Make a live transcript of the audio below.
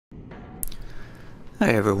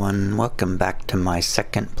Hi everyone, welcome back to my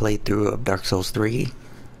second playthrough of Dark Souls 3.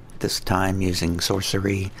 This time using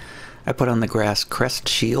Sorcery. I put on the grass crest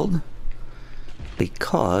shield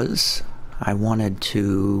because I wanted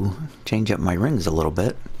to change up my rings a little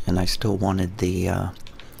bit, and I still wanted the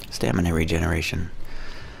stamina regeneration.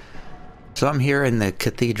 So I'm here in the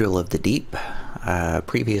Cathedral of the Deep.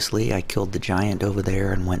 Previously I killed the giant over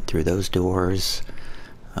there and went through those doors.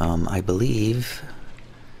 I believe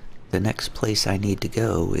the next place I need to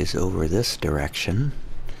go is over this direction,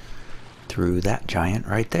 through that giant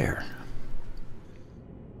right there.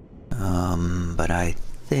 But I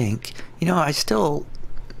think, you know, I still,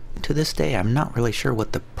 to this day, I'm not really sure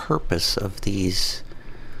what the purpose of these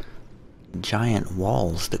giant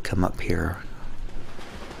walls that come up here.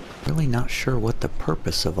 Really not sure what the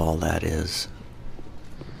purpose of all that is.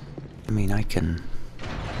 I mean, I can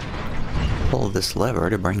pull this lever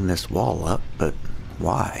to bring this wall up, but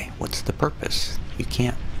why? What's the purpose? You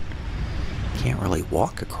can't really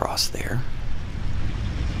walk across there.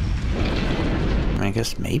 I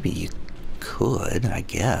guess maybe you could, I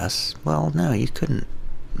guess. Well, no, you couldn't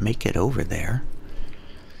make it over there.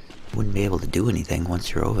 You wouldn't be able to do anything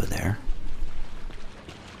once you're over there.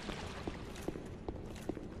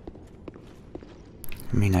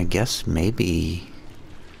 I mean, I guess maybe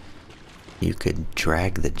you could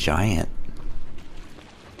drag the giant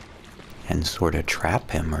and sort of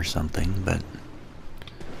trap him or something, but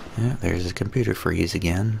yeah, there's a computer freeze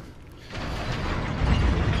again.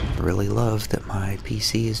 I really love that my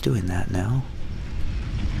PC is doing that now.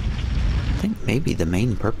 I think maybe the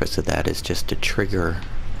main purpose of that is just to trigger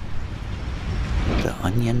the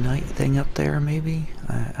Onion Knight thing up there, maybe?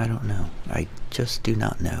 I don't know. I just do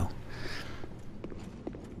not know.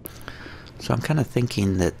 So I'm kind of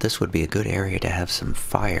thinking that this would be a good area to have some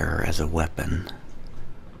fire as a weapon.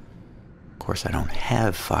 Of course, I don't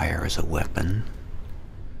have fire as a weapon.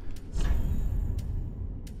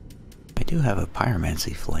 I do have a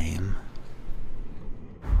pyromancy flame.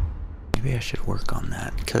 Maybe I should work on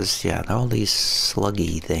that, because, yeah, all these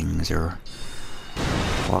sluggy things are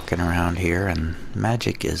walking around here, and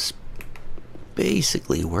magic is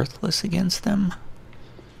basically worthless against them.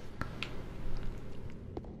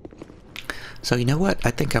 So, you know what? I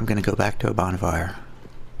think I'm going to go back to a bonfire.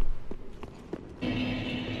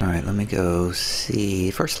 Alright, let me go see.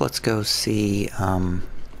 First, let's go see how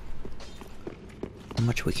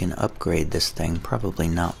much we can upgrade this thing. Probably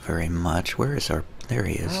not very much. Where is our... There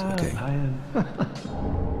he is. Okay.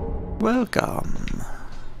 Welcome.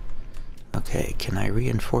 Okay, can I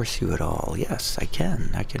reinforce you at all? Yes, I can.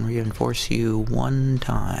 I can reinforce you one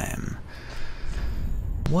time.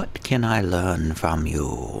 What can I learn from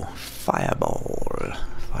you? Fireball.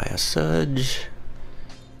 Fire surge.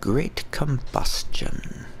 Great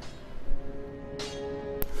combustion.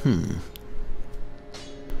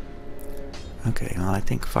 Okay, well, I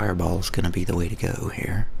think fireball's gonna be the way to go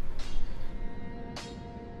here.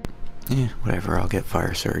 Yeah, whatever, I'll get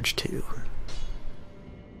fire surge too.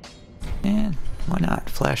 And why not?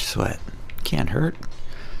 Flash sweat. Can't hurt.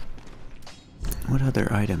 What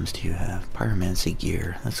other items do you have? Pyromancy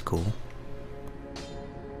gear. That's cool.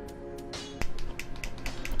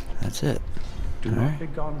 That's it. Do not be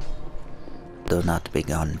gone. Do not be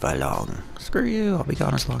gone for long. Screw you, I'll be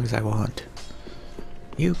gone as long as I want.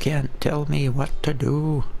 You can't tell me what to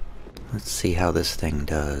do. Let's see how this thing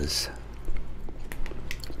does.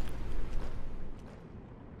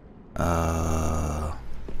 Oh.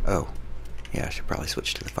 Yeah, I should probably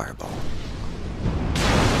switch to the fireball.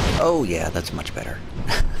 Oh yeah, that's much better.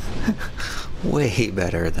 Way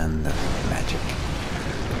better than the magic.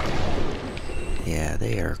 Yeah,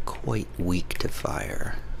 they are quite weak to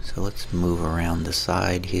fire. So let's move around the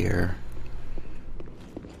side here.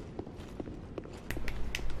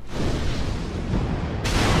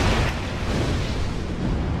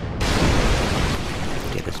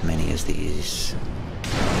 Get as many of these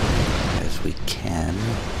as we can.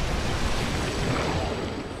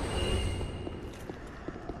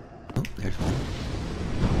 Oh, there's one.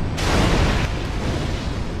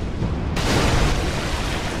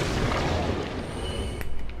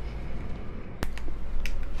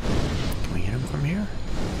 Can we hit him from here?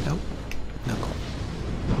 Nope. No cool.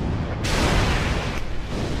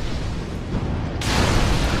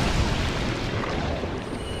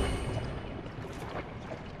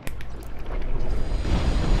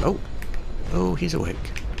 Oh. Oh, he's awake.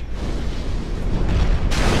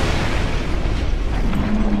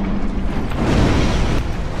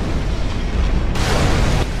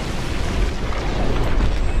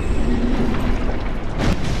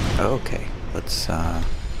 Okay, let's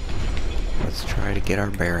try to get our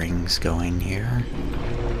bearings going here.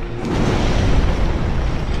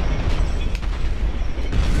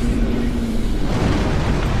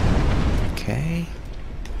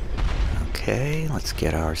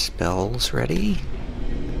 get our spells ready.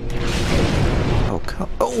 Oh,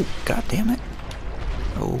 oh, god damn it.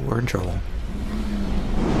 Oh, we're in trouble.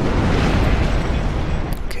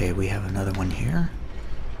 Okay, we have another one here.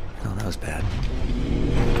 Oh, that was bad.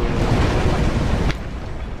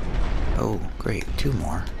 Oh, great, 2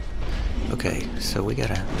 more. Okay, so we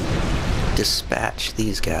gotta dispatch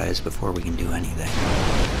these guys before we can do anything.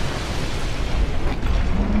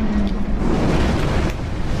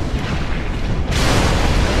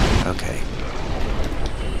 Okay.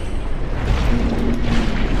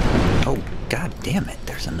 Oh, god damn it,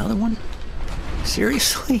 there's another one?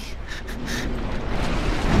 Seriously?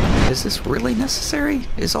 Is this really necessary?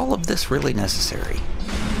 Is all of this really necessary?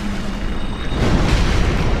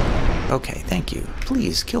 Okay, thank you.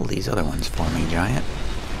 Please kill these other ones for me, Giant.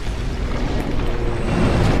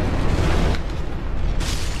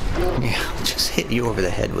 Yeah, I'll just hit you over the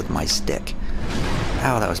head with my stick.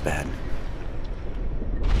 Ow, that was bad.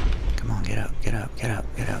 Come on, get up, get up, get up,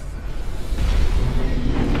 get up.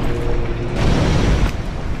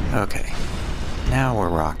 Okay. Now we're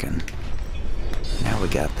rocking. Now we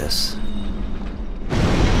got this.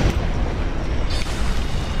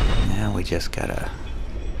 Now we just gotta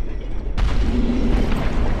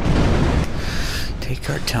take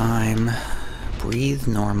our time, breathe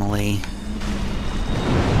normally.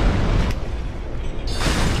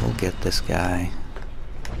 We'll get this guy.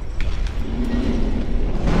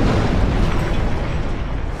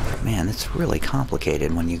 Man, it's really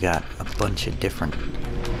complicated when you got a bunch of different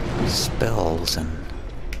spells and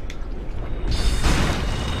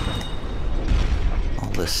all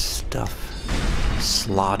this stuff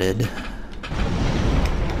slotted.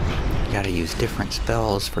 You gotta use different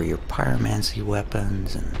spells for your pyromancy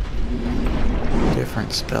weapons and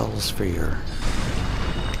different spells for your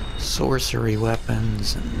sorcery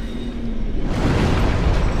weapons, and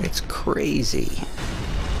it's crazy.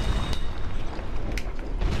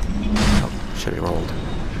 Oh, should have rolled.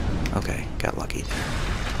 Okay, got lucky there.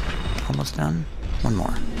 Almost done. One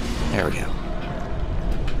more. There we go.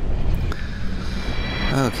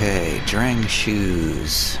 Okay, Drang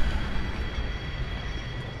shoes.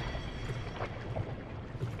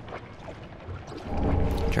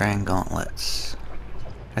 Drang gauntlets.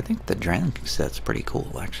 I think the Drang set's pretty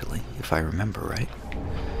cool, actually, if I remember right.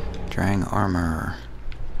 Drang armor.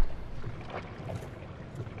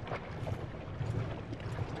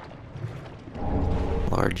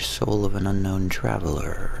 Large soul of an unknown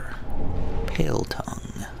traveler. Pale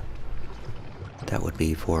tongue. That would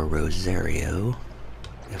be for Rosario,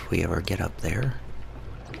 if we ever get up there.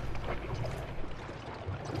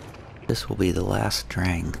 This will be the last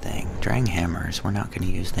Drang thing. Drang hammers. We're not going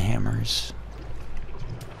to use the hammers.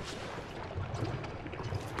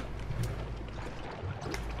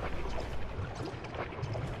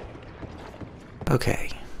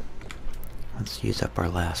 Okay. Let's use up our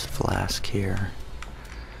last flask here.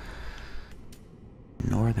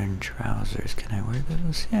 Northern trousers. Can I wear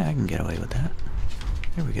those? Yeah, I can get away with that.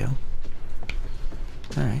 There we go.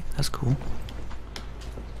 Alright, that's cool.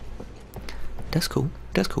 That's cool.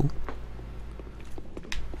 That's cool.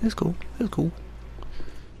 That's cool. That's cool.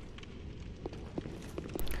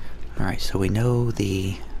 Alright, so we know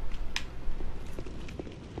the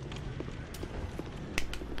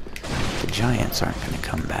giants aren't going to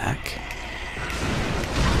come back.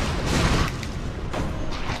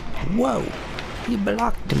 Whoa! You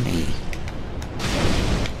blocked me.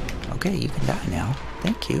 Okay, you can die now.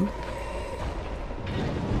 Thank you.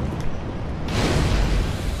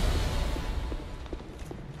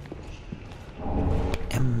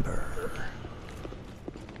 Ember.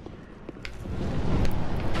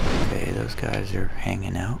 Okay, those guys are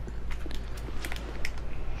hanging out.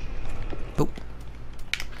 Oh.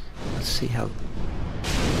 Let's see how...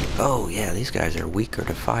 Oh, yeah, these guys are weaker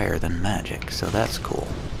to fire than magic, so that's cool.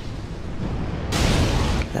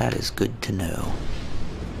 That is good to know.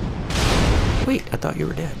 Wait, I thought you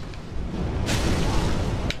were dead.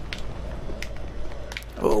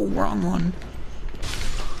 Oh, wrong one.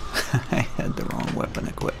 I had the wrong weapon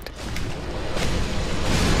equipped.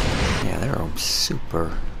 Yeah, they're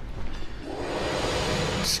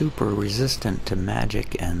super resistant to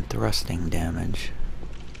magic and thrusting damage.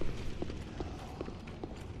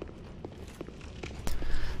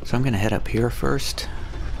 So I'm gonna head up here first,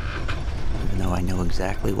 even though I know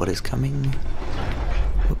exactly what is coming.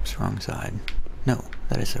 Oops, wrong side. No,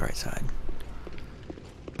 that is the right side.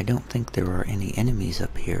 I don't think there are any enemies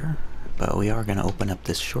up here, but we are gonna open up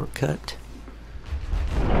this shortcut.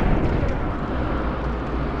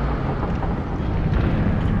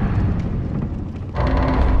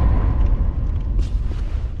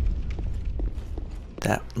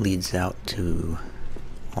 That leads out to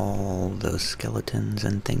all those skeletons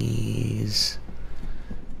and thingies.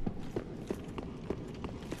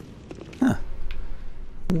 Huh.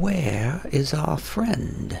 Where is our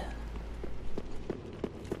friend?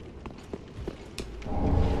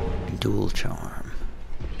 Dual charm.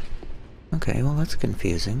 Okay, well that's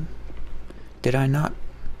confusing. Did I not...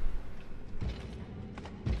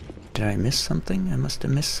 Did I miss something? I must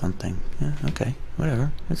have missed something. Yeah, okay,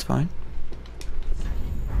 whatever, that's fine.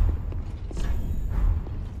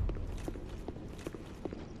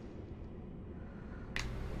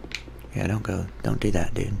 Yeah, don't do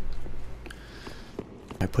that, dude.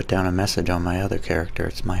 I put down a message on my other character.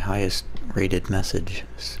 It's my highest rated message.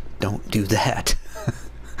 Don't do that.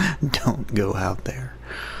 Don't go out there.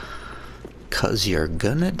 'Cause you're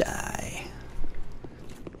gonna die.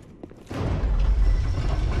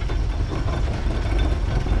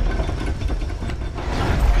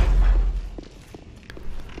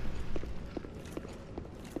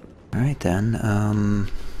 Alright then,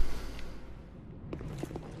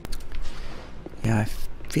 yeah, I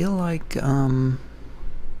feel like, how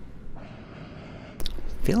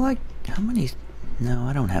many... No,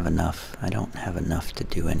 I don't have enough. I don't have enough to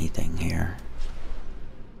do anything here.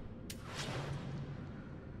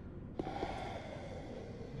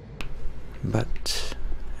 But,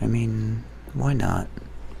 I mean, why not?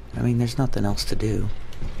 I mean, there's nothing else to do.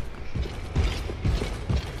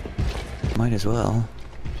 Might as well.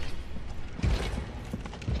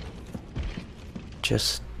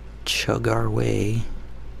 Just chug our way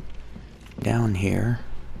down here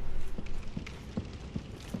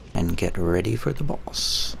and get ready for the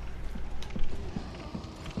boss.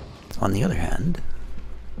 On the other hand,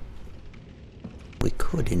 we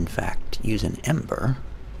could in fact use an ember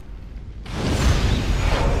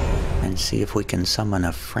and see if we can summon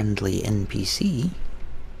a friendly NPC.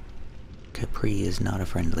 Capri is not a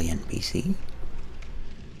friendly NPC.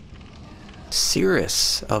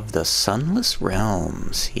 Cirrus of the Sunless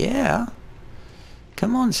Realms. Yeah.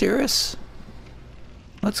 Come on, Cirrus.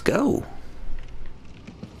 Let's go.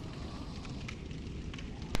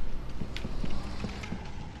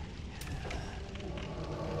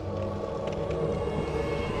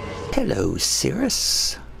 Hello,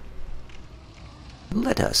 Cirrus.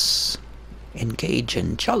 Let us engage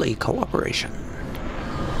in jolly cooperation.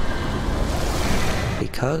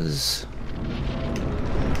 Because...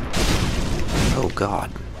 Oh god.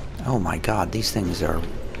 Oh my god, these things are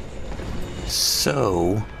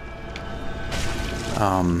so...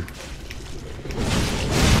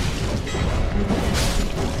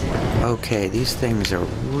 Okay, these things are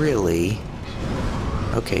really...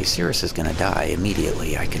 Okay, Cirrus is gonna die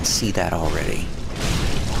immediately. I can see that already.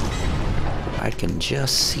 I can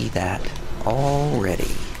just see that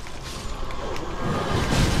already.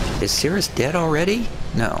 Is Cirrus dead already?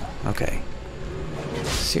 No. Okay.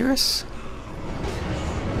 Cirrus?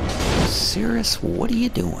 Cirrus, what are you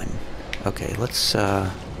doing? Okay, let's,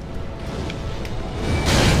 Ow.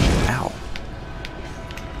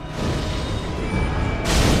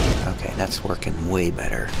 Okay, that's working way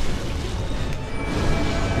better.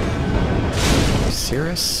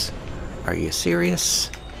 Cirrus? Are you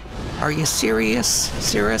serious? Are you serious,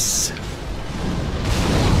 Cirrus?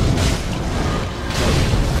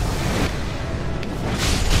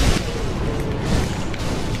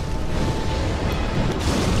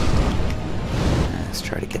 Let's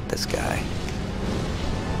try to get this guy.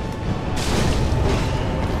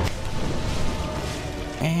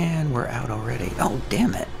 And we're out already. Oh,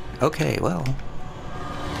 damn it. Okay, well...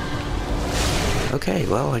 Okay,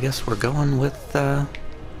 well, I guess we're going with,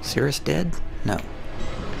 Cirrus dead? No.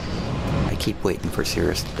 I keep waiting for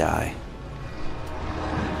Cirrus to die.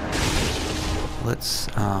 Let's,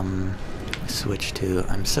 switch to...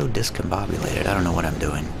 I'm so discombobulated, I don't know what I'm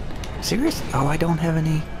doing. Cirrus? Oh, I don't have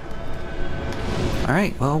any...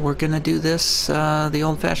 Alright, well, we're gonna do this, the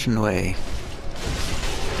old-fashioned way.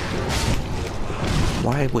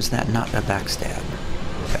 Why was that not a backstab?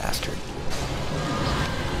 Bastard.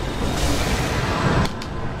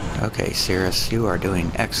 Okay, Cirrus, you are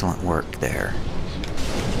doing excellent work there.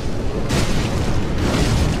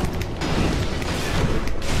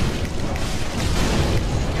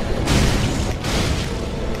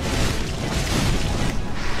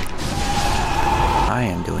 I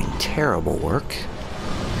am doing terrible work.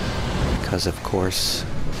 Because, of course...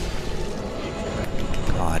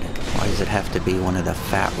 God, why does it have to be one of the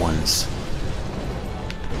fat ones?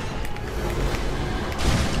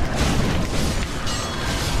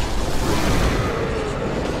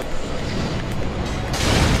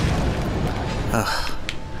 Ugh,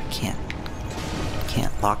 I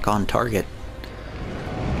can't lock on target.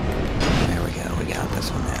 There we go, we got this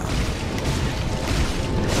one now.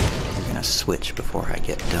 switch before I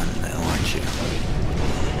get done, though, aren't you?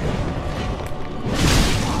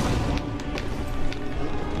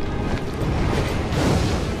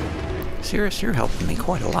 Sirius, you're helping me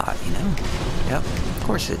quite a lot, you know? Yep, of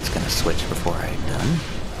course it's gonna switch before I'm done.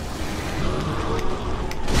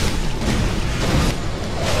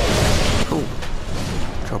 Oh,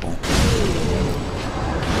 trouble.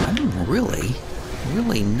 I'm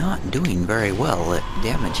really not doing very well at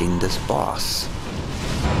damaging this boss.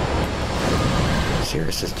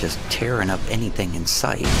 Sirius is just tearing up anything in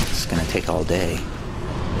sight. It's gonna take all day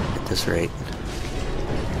at this rate.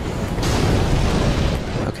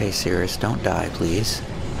 Okay, Sirius, don't die, please.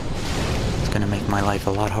 It's gonna make my life a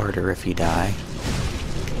lot harder if you die.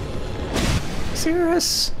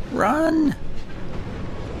 Sirius, run!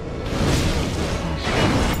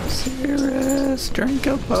 Sirius, drink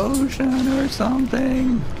a potion or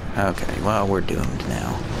something. Okay, well, we're doomed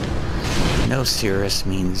now. No Sirius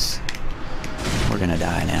means we're gonna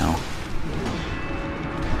die now.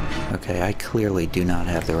 Okay, I clearly do not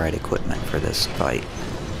have the right equipment for this fight.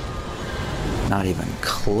 Not even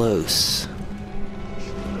close.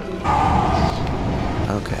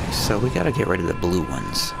 Okay, so we gotta get rid of the blue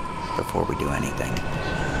ones before we do anything.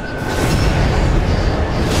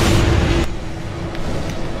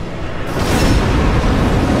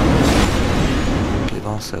 We've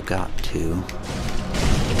also got to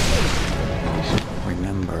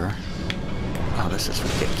remember... Oh, this is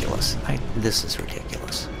ridiculous. This is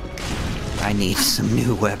ridiculous. I need some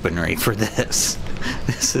new weaponry for this.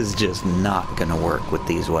 This is just not gonna work with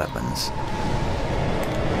these weapons.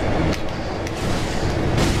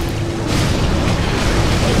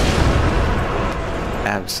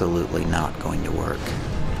 Absolutely not going to work.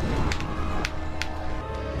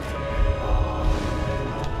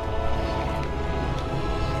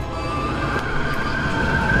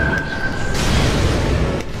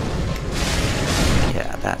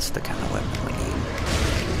 Yeah, that's the kind of weapon we need.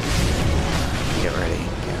 Get ready,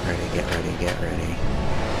 get ready, get ready, get ready.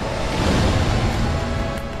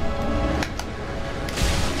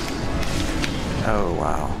 Oh,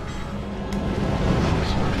 wow.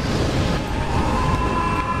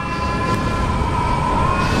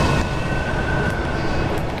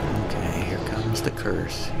 Okay, here comes the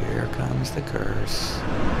curse. Here comes the curse.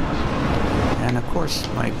 And of course,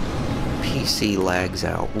 my PC lags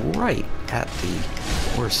out right at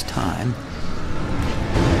the worst time.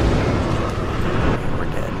 We're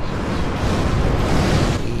dead.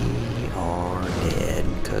 We are dead,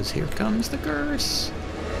 because here comes the curse.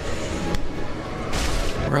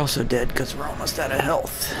 We're also dead because we're almost out of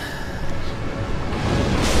health.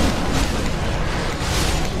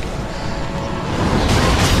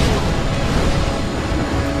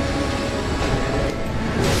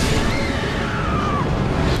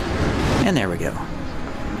 And there we go.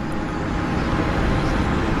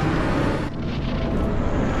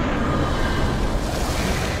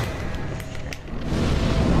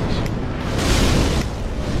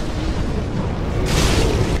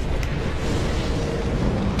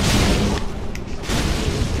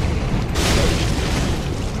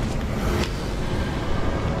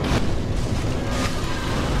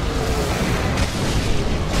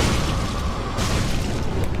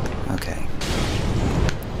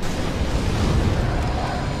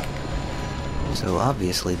 So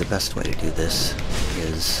obviously the best way to do this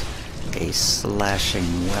is a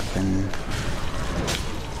slashing weapon.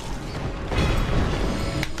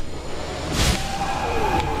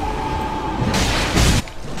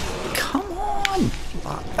 Come on!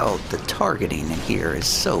 Oh, the targeting in here is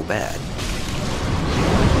so bad.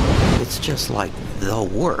 It's just like the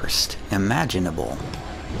worst imaginable.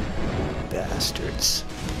 Bastards.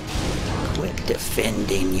 Quit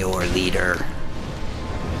defending your leader.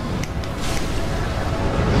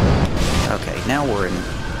 Okay, now we're in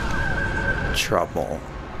trouble.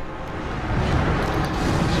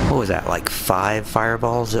 What was that, like 5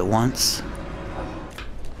 fireballs at once?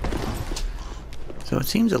 So it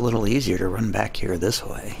seems a little easier to run back here this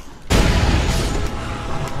way.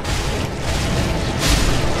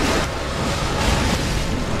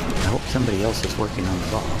 I hope somebody else is working on the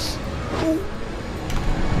boss.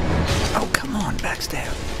 Oh, come on,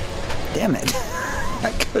 backstab. Damn it.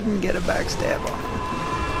 I couldn't get a backstab on him.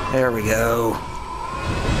 There we go.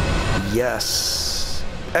 Yes.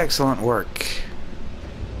 Excellent work.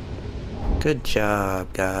 Good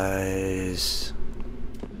job, guys.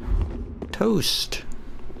 Toast.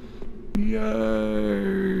 Yay.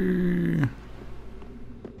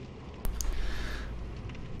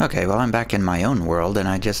 Okay, well, I'm back in my own world, and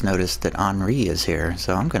I just noticed that Henri is here,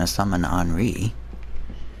 so I'm going to summon Henri.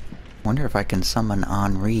 Wonder if I can summon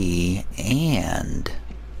Henri and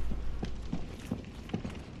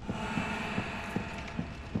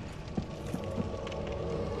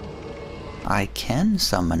I can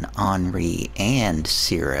summon Henri and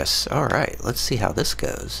Cirrus. Alright, let's see how this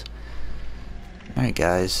goes. Alright,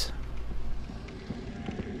 guys.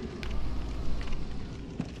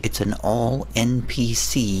 It's an all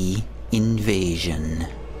NPC invasion.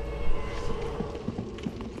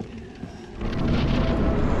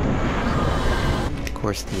 Of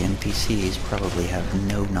course, the NPCs probably have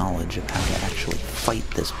no knowledge of how to actually fight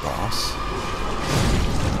this boss.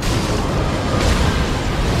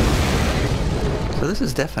 So this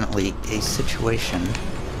is definitely a situation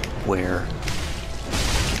where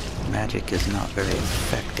magic is not very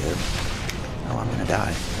effective. Oh, I'm gonna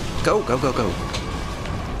die. Go, go, go, go!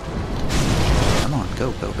 Come on,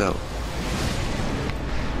 go, go, go.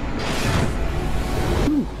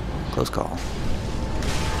 Ooh, close call.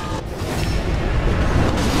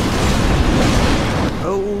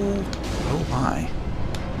 Oh, oh my.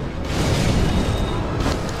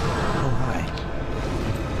 Oh hi.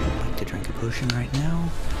 I'd like to drink a potion right now.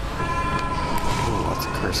 Oh, lots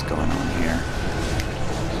of curse going on here.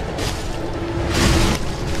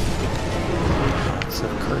 Lots of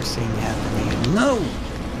cursing happening. No!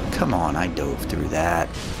 Come on, I dove through that.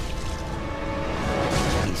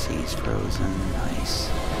 PC's frozen. Nice.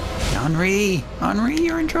 Henri! Henri,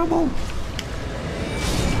 you're in trouble!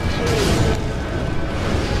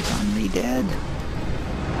 Henri dead?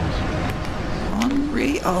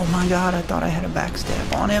 Henri! Oh my god, I thought I had a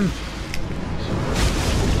backstab on him.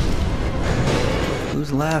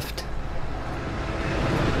 Who's left?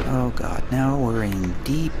 Oh god, now we're in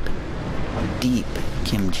deep, deep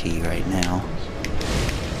kimchi right now.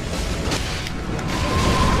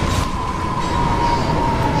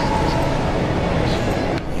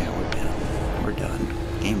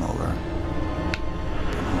 Game over.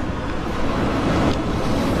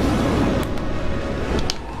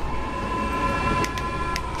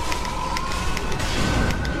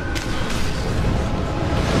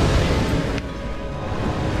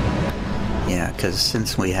 Yeah, because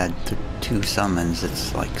since we had two summons,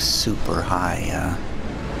 it's like super high.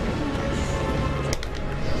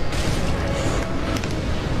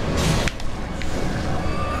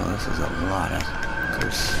 Oh, this is a lot of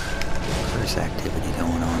curse activity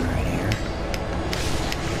going on right here.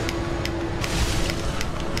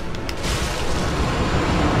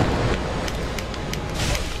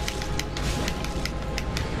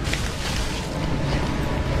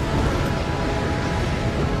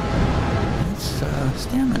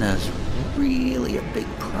 Stamina is really a big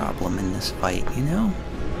problem in this fight, you know?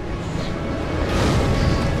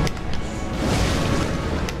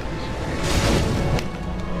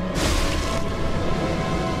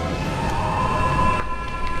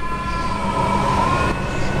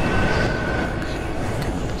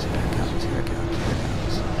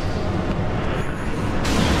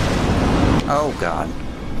 Oh god.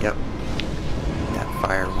 Yep. That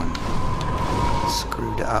fire one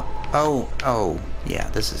screwed up. Oh, yeah,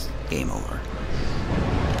 this is game over.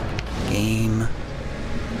 Game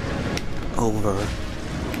over.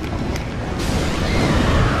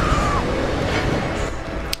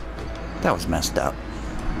 That was messed up.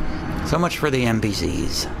 So much for the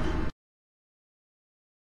NPCs.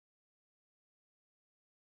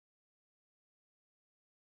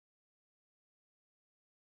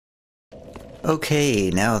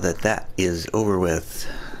 Okay, now that that is over with,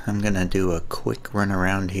 I'm gonna do a quick run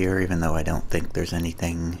around here, even though I don't think there's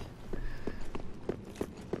anything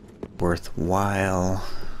worthwhile.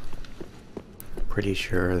 Pretty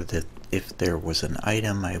sure that if there was an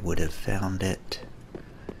item, I would have found it.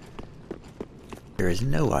 There is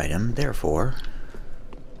no item, therefore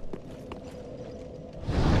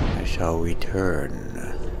I shall return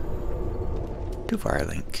to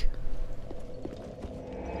Firelink.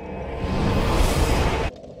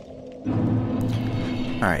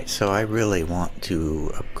 Alright, so I really want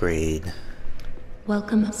to upgrade.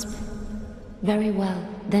 Welcome. Very well,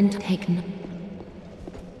 then taken.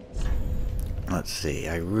 Let's see,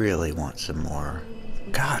 I really want some more.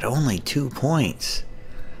 God, only 2 points.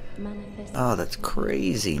 Oh, that's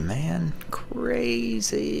crazy, man.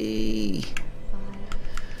 Crazy.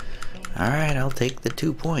 Alright, I'll take the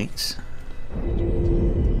 2 points.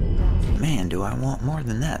 Man, do I want more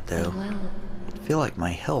than that, though. I feel like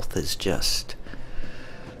my health is just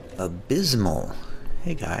abysmal.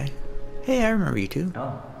 Hey, guy. Hey, I remember you too.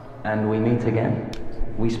 Oh, and we meet again.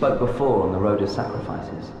 We spoke before on the Road of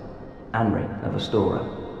Sacrifices. Anri of Astora.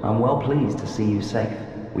 I'm well pleased to see you safe.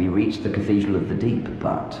 We reached the Cathedral of the Deep,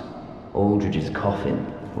 but Aldrich's coffin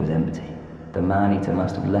was empty. The man-eater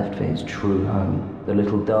must have left for his true home. The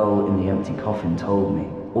little doll in the empty coffin told me.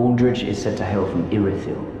 Aldrich is said to hail from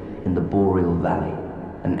Irithil in the Boreal Valley,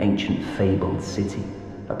 an ancient fabled city.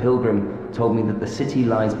 A pilgrim told me that the city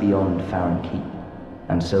lies beyond Farron Keep,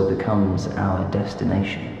 and so becomes our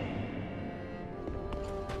destination.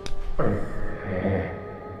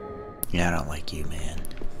 Yeah, I don't like you, man.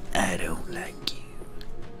 I don't like you.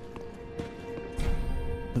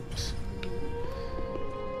 Oops.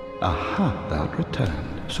 Aha, thou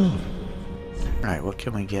returned. So, Alright, what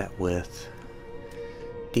can we get with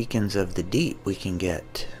Deacons of the Deep? We can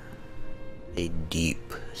get a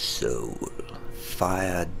deep soul,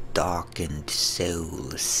 fire darkened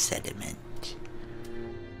soul sediment,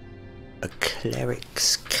 a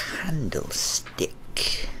cleric's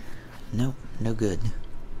candlestick. Nope, no good.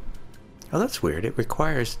 Oh, that's weird. It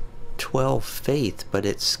requires 12 faith, but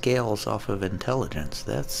it scales off of intelligence.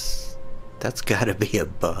 That's gotta be a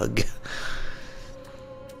bug.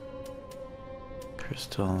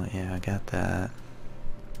 Crystal, yeah, I got that.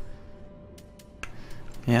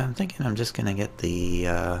 Yeah, I'm thinking I'm just gonna get the,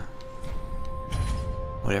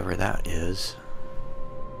 whatever that is.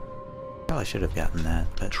 Probably should have gotten that,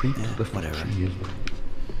 but treat yeah, the whatever. tree is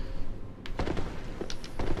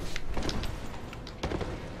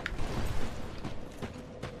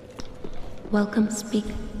Welcome, speak.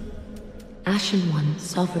 Ashen One,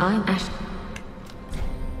 Sovereign. I'm Ashen.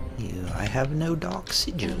 I have no dark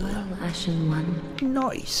sigil. Farewell, Ashen One.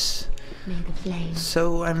 Nice. May the flame.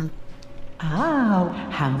 So I'm... Oh,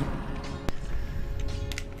 how...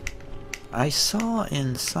 I saw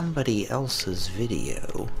in somebody else's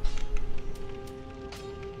video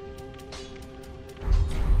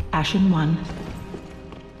Ashen One.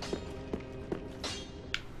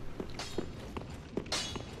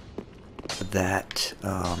 that,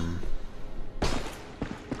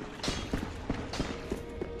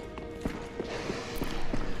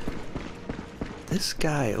 this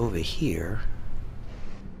guy over here...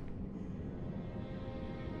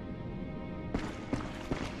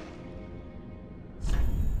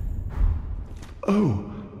 Oh,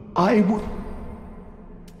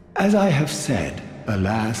 as I have said,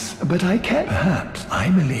 alas, but I can. Perhaps,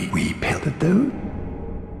 Emily, we pilfered though?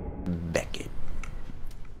 Beckett.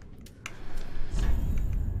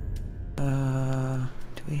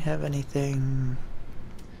 Do we have anything?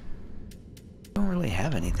 Don't really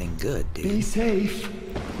have anything good, dude. Be safe.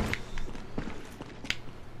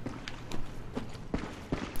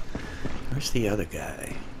 Where's the other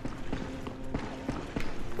guy?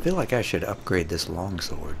 I feel like I should upgrade this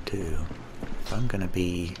longsword too. If I'm gonna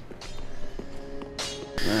be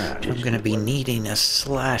needing a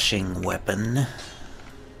slashing weapon.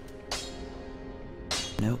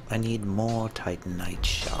 Nope, I need more Titanite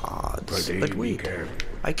shards. But wait,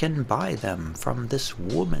 I can buy them from this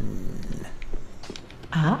woman.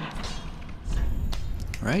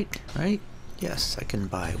 Right? Yes, I can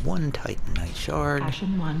buy one Titanite shard,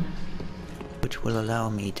 Ashen One. which will allow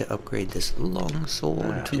me to upgrade this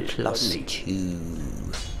longsword to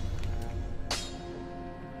 +2.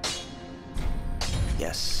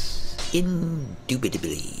 Yes,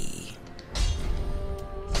 indubitably.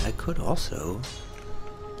 I could also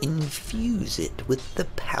infuse it with the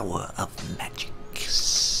power of magic,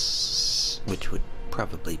 which would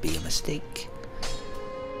probably be a mistake.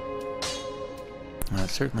 Well, it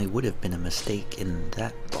certainly would have been a mistake in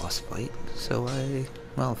that boss fight, so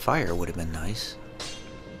well, fire would have been nice.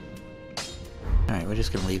 Alright, we're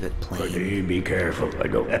just gonna leave it plain. Be careful, I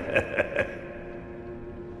go.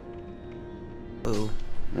 Oh,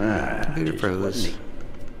 computer froze.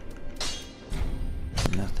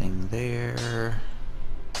 Nothing there.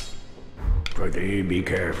 Be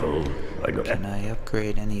careful, I go. Can I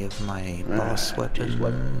upgrade any of my boss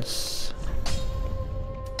weapons?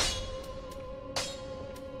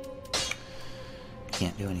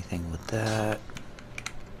 Can't do anything with that.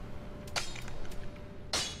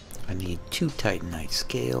 I need 2 Titanite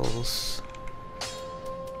scales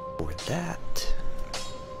for that.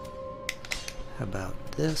 How about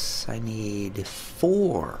this? I need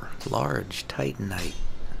 4 large Titanite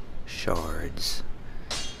shards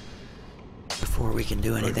before we can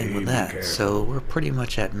do anything with that. So we're pretty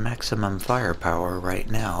much at maximum firepower right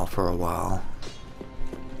now for a while.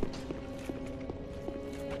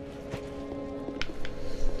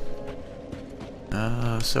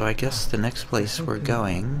 So I guess the next place we're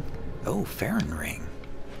going... Oh, Farron Ring.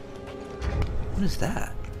 What is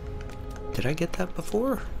that? Did I get that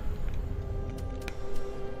before?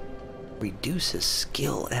 Reduces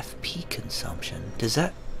skill FP consumption. Does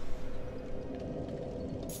that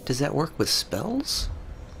work with spells?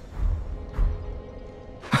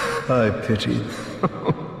 I pity.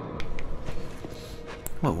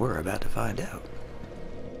 Well, we're about to find out.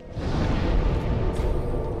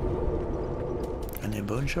 And a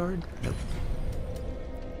bone shard? Nope.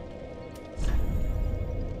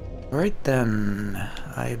 Right then,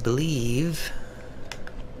 I believe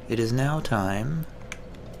it is now time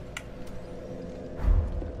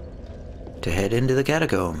to head into the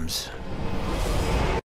catacombs.